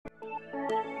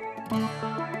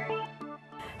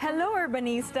Hello,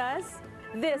 urbanistas!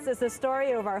 This is the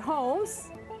story of our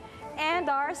homes and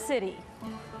our city.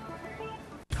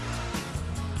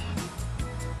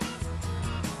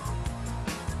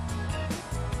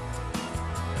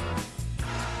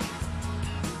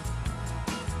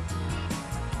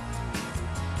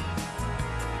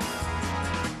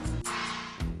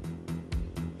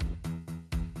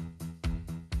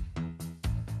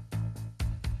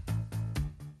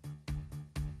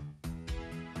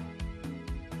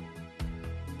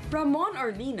 Ramon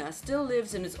Orlina still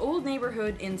lives in his old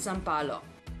neighborhood in Sampaloc.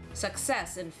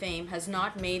 Success and fame has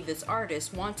not made this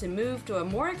artist want to move to a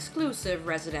more exclusive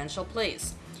residential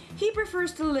place. He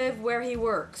prefers to live where he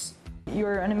works.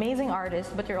 You're an amazing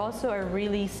artist, but you're also a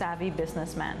really savvy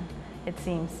businessman, it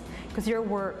seems, because your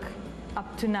work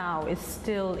up to now is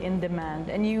still in demand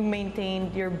and you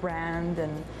maintained your brand.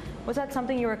 And was that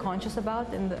something you were conscious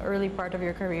about in the early part of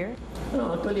your career?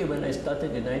 No, actually when I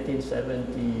started in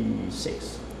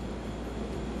 1976,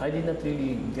 I did not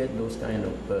really get those kind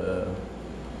of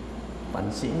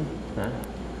pansin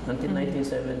until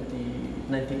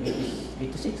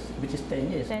 1986, which is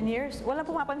 10 years. 10 years? Wala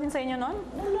pumapansin sa inyo nun?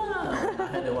 Wala. I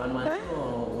had a one-man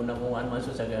show. Una kong one-man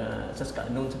show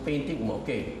nung sa painting mo,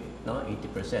 okay, no?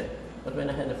 80%. But when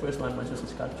I had the first one-man show sa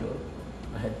sculpture,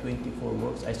 I had 24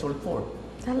 works. I sold 4.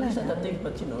 At that thing,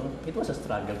 but you know, it was a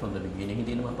struggle from the beginning.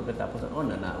 Hindi naman pagkatapos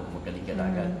magaling ka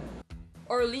agad.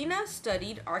 Orlina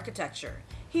studied architecture.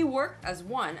 He worked as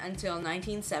one until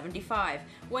 1975,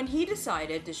 when he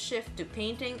decided to shift to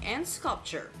painting and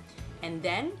sculpture. And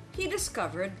then he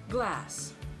discovered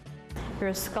glass.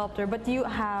 You're a sculptor, but you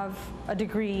have a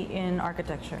degree in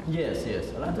architecture. Yes,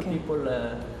 yes. A lot of people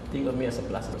think of me as a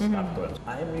glass sculptor.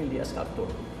 I am really a sculptor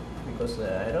because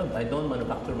I don't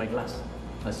manufacture my glass.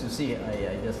 As you see,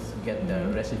 I just get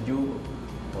the residue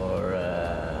or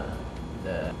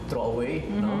the throwaway,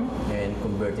 and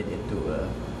convert it into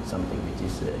something which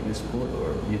is useful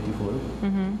or beautiful.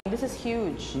 This is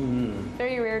huge.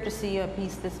 Very rare to see a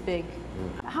piece this big.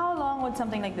 How long would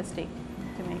something like this take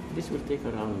to make? This will take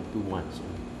around 2 months.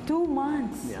 2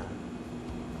 months? Yeah.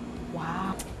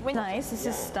 Wow. Nice. This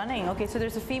is stunning. Okay, so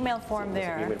there's a female form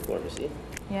there. Female form, you see?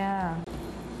 Yeah.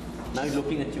 Now he's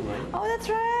looking at you, right? Oh, that's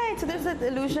right. So there's that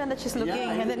illusion that she's looking,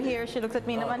 and then here she looks at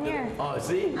me naman here. Oh,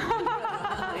 see? It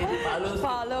follows.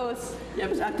 Follows. Yeah,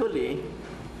 but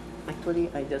actually,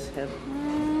 I just have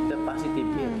the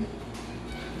positive here.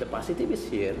 The positive is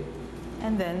here.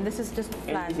 And then this is just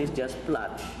flat. And this is just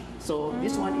flat. So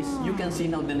this one is, you can see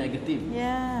now the negative.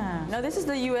 Yeah. Now this is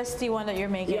the UST one that you're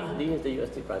making. Yeah, this is the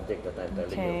UST project that I'm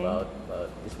telling you about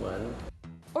this one.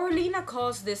 Orlina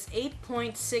calls this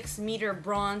 8.6-meter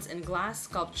bronze and glass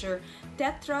sculpture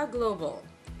Tetra Global.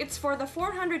 It's for the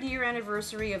 400-year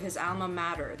anniversary of his alma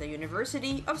mater, the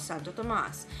University of Santo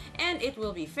Tomas, and it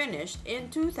will be finished in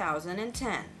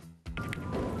 2010.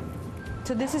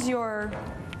 So this is your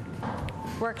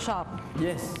workshop?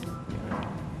 Yes.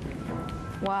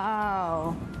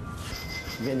 Wow.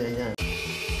 Ganyan yan.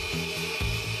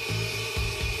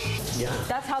 Yeah.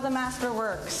 That's how the master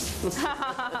works.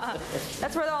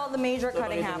 That's where all the major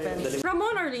cutting happens.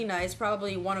 Ramon Orlina is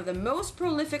probably one of the most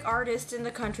prolific artists in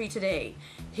the country today.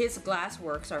 His glass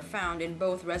works are found in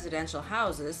both residential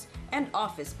houses and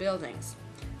office buildings.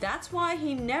 That's why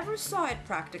he never saw it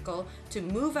practical to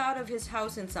move out of his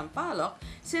house in Sampaloc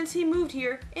since he moved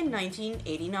here in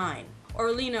 1989.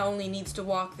 Orlina only needs to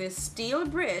walk this steel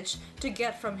bridge to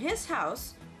get from his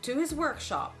house to his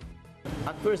workshop.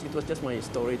 At first, it was just my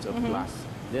storage of glass.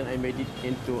 Then I made it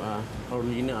into a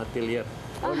Orlina atelier.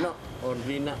 Or no,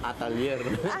 Orlina atelier.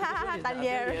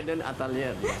 Atelier. Then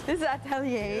atelier. This is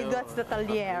atelier. That's the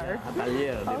atelier.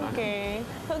 Atelier, di ba? Okay.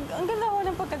 So, ang ganda ho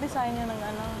ng pagka-design niya ng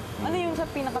ano. Ano yung sa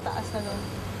pinakataas na doon?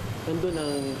 Nandun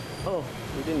ang, oh,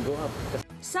 we didn't go up.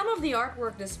 Some of the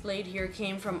artwork displayed here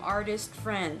came from artist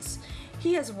friends.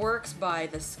 He has works by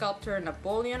the sculptor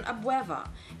Napoleon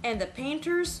Abueva and the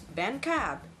painters Ben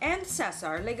Cab and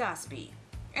Cesar Legaspi,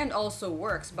 and also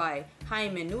works by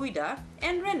Jaime Nuida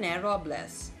and Rene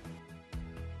Robles.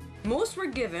 Most were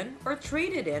given or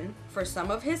traded in for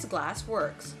some of his glass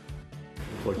works.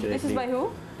 This is by who?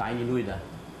 Jaime Nuida.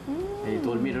 And he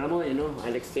told me, Ramon, you know,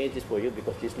 I'll exchange this for you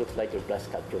because this looks like your glass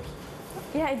sculptures.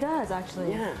 Yeah, it does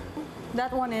actually. Yeah. That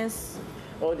one is...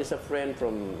 Oh, there's a friend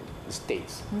from the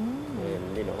States.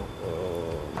 And, you know...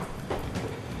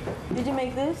 Did you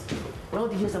make this? No,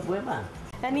 this is a Abueva.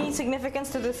 Any significance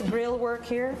to this grill work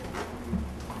here?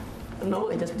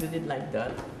 No, I just did it like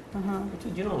that. But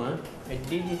you know, I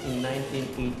did it in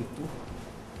 1982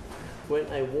 when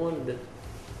I won the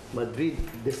Madrid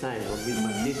design or with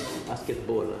Madrid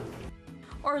basketball.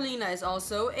 Orlina is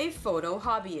also a photo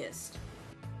hobbyist.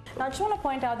 Now, I just want to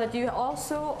point out that you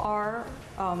also are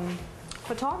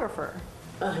photographer.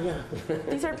 Yeah.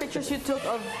 These are pictures you took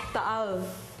of Taal.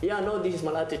 Yeah, no, this is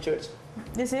Malate Church.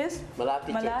 This is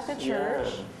Malate Church.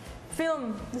 Yeah.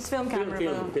 Film. This film camera.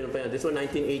 Film. This one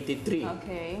 1983.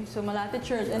 Okay, so Malate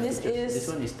Church, and this is. This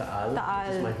one is Taal. Taal.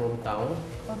 This is my hometown.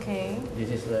 Okay.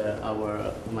 This is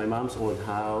my mom's old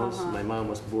house. My mom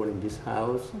was born in this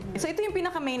house. So ito yung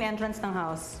pinaka main entrance ng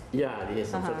house. Yeah, this is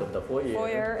some sort of the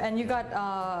foyer. And you got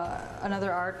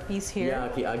another art piece here. Yeah,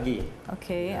 Kiagi.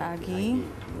 Okay, Agi.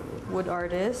 Wood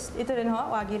artist. Ito rin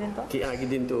ho, Agi rin to. Kiagi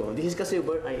din to. This is kasi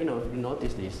where you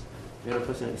notice this. Meron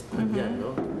pa siyang stand yan,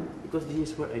 no? Because this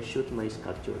is where I shoot my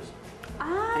sculptures.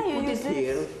 I you put use it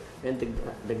here, and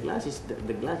the glass is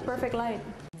perfect light.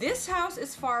 This house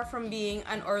is far from being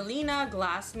an Orlina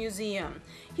glass museum.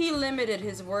 He limited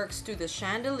his works to the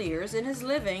chandeliers in his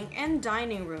living and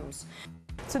dining rooms.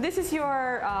 So this is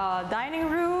your dining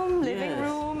room, living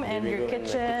room, and your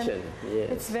kitchen.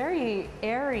 Yes. It's very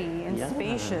airy and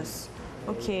spacious.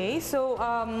 Okay, so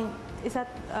is that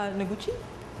Noguchi?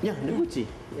 Yeah, Noguchi.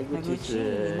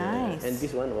 Noguchi, nice. And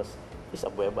this one is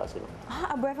Abuevas, you know.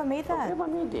 Ah, Abueva made that. Abueva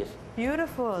made this.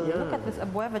 Beautiful. Yeah. Look at this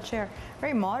Abueva chair.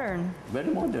 Very modern. Very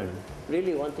modern.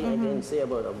 Really, one thing I can say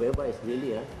about Abueva is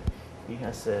really, he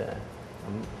has,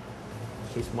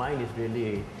 his mind is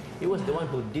really, he was the one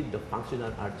who did the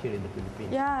functional art here in the Philippines.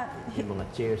 Yeah. Yung mga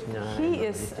chairs niya. He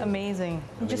is amazing.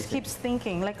 He just keeps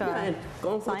thinking like a and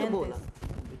comfortable. scientist.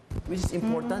 Which is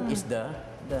important is the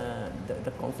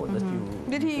comfort that you...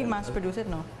 Did he mass produce it?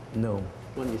 No. No.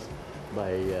 One is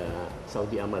by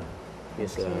Saudi Ahmad.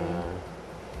 He's a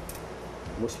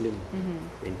Muslim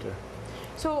painter.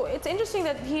 So it's interesting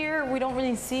that here we don't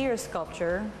really see your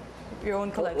sculpture, your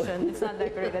own collection. It's not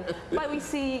decorated, but we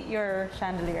see your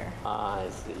chandelier.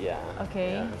 Yeah.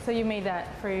 Okay, Yeah. so you made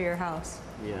that for your house.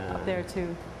 Yeah. Up there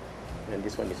too. And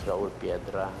this one is Raul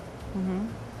Piedra.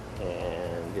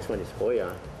 And this one is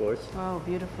Hoya, of course. Wow,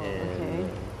 beautiful. And Okay.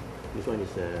 this one is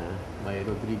by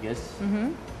Rodriguez.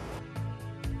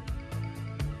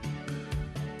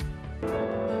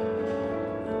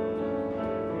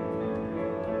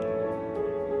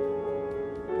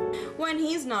 When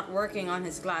he's not working on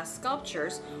his glass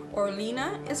sculptures,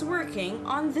 Orlina is working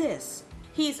on this.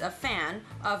 He's a fan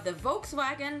of the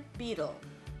Volkswagen Beetle.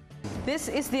 This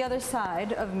is the other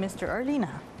side of Mr.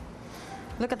 Orlina.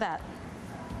 Look at that.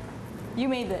 You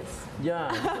made this.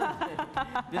 Yeah.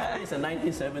 This one is a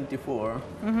 1974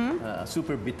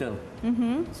 Super Beetle.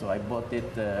 So I bought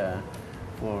it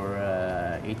for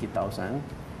 80,000,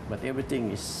 but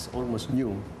everything is almost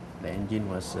new. The engine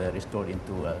was restored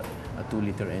into a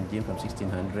 2-liter engine from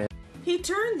 1600. He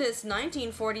turned this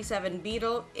 1947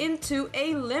 Beetle into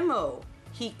a limo.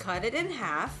 He cut it in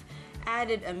half,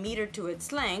 added a meter to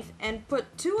its length, and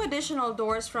put 2 additional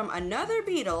doors from another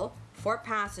Beetle for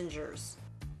passengers.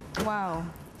 Wow.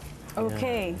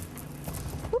 Okay.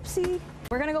 Oopsie.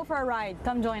 We're gonna go for a ride.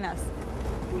 Come join us.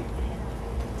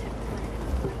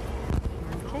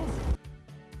 Okay.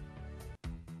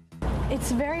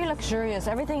 It's very luxurious.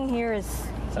 Everything here is,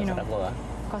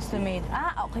 custom made.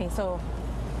 Ah, okay. So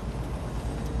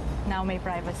now may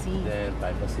privacy. Then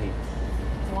privacy.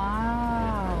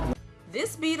 Wow.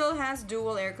 This Beetle has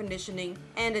dual air conditioning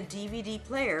and a DVD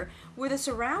player with a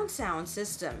surround sound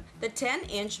system. The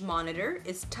 10-inch monitor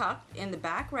is tucked in the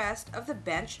backrest of the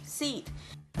bench seat.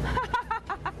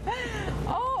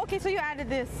 Oh, okay. So you added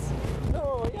this.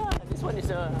 No, yeah, this one is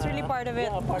It's really part of it.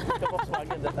 Yeah, part of the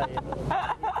Volkswagen that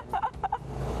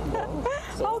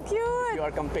So How cute. you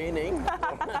are campaigning.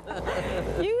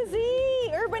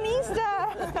 Yuzi, urbanista.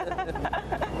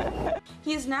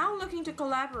 He is now looking to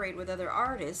collaborate with other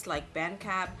artists like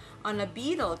Bandcap on a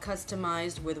Beetle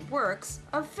customized with works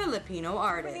of Filipino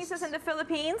artists. Urbanistas in the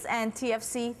Philippines and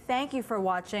TFC, thank you for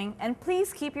watching, and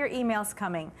please keep your emails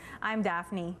coming. I'm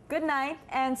Daphne. Good night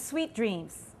and sweet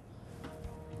dreams.